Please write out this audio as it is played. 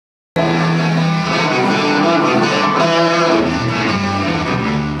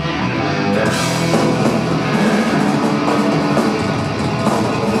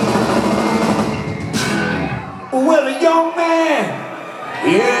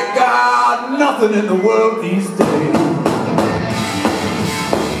ain't got nothing in the world these days.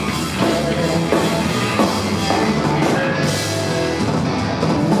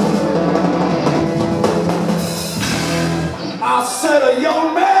 I said a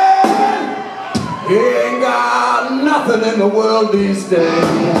young man, he ain't got nothing in the world these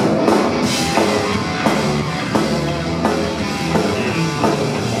days.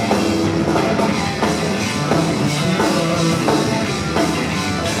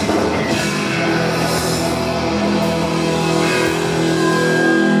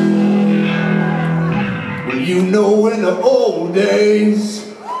 You know, in the old days,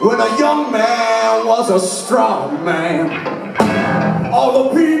 when a young man was a strong man, all the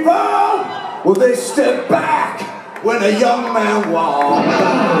people, well, they stepped back when a young man walked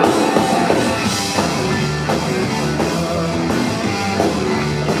by.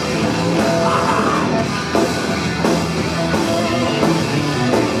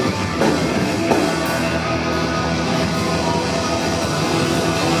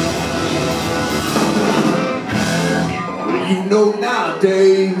 You know,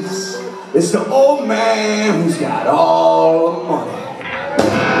 nowadays, it's the old man who's got all the money.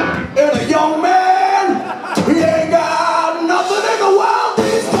 And a young man, he ain't got nothing in the world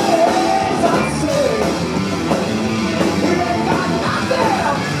these days, I say. He ain't got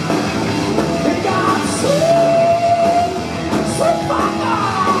nothing. He got sweet, sweet fire.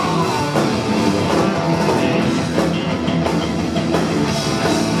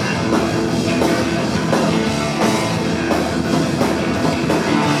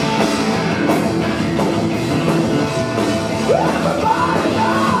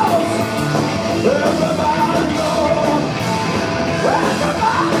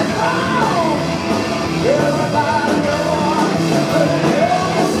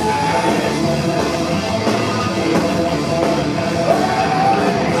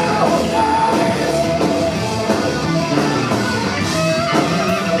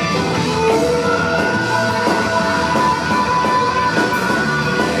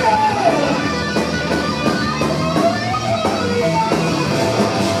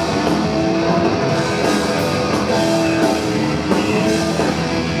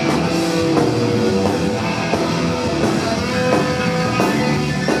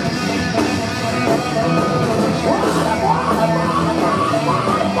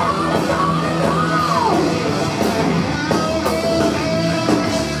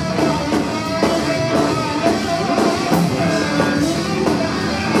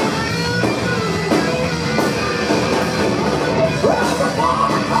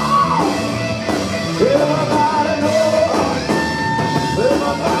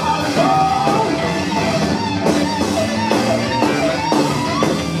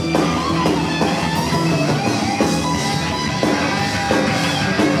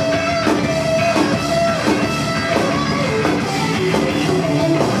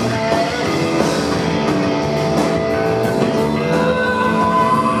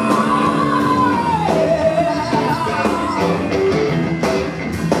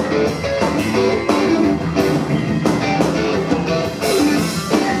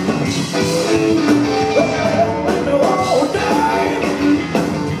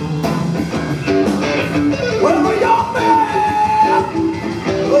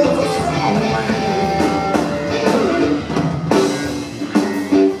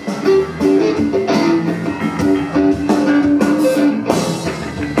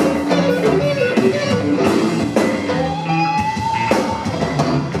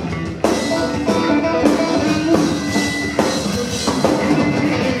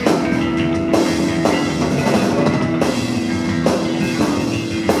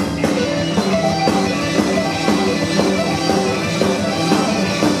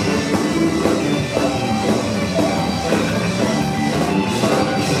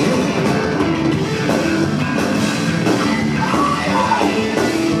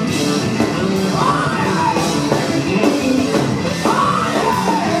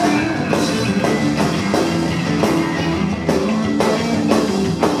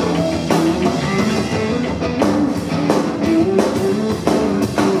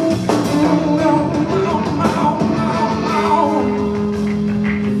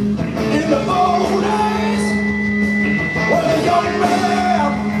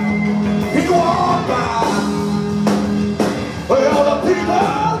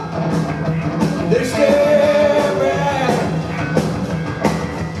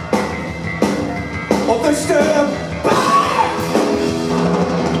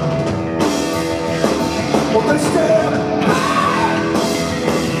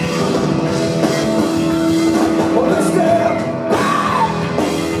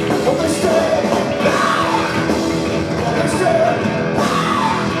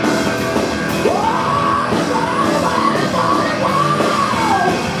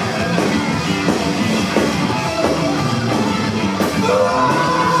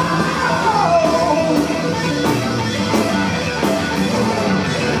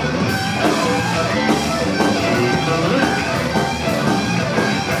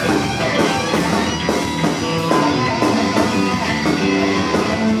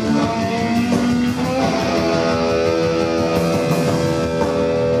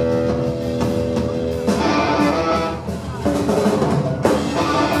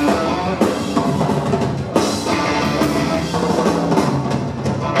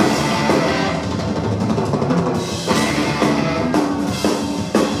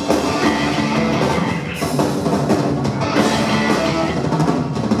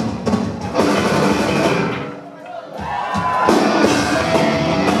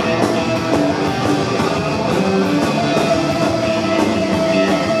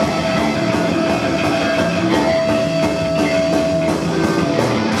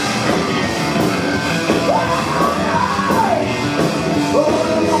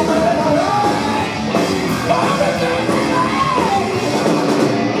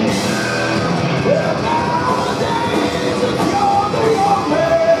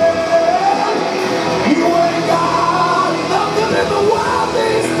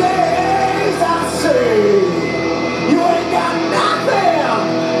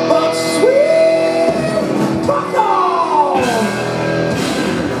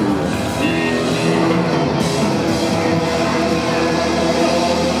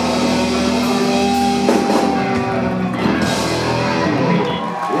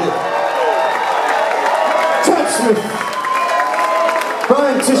 Smith,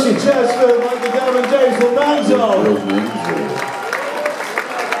 Brian Tichy, Cheers for Michael Devin, James Lomenzo.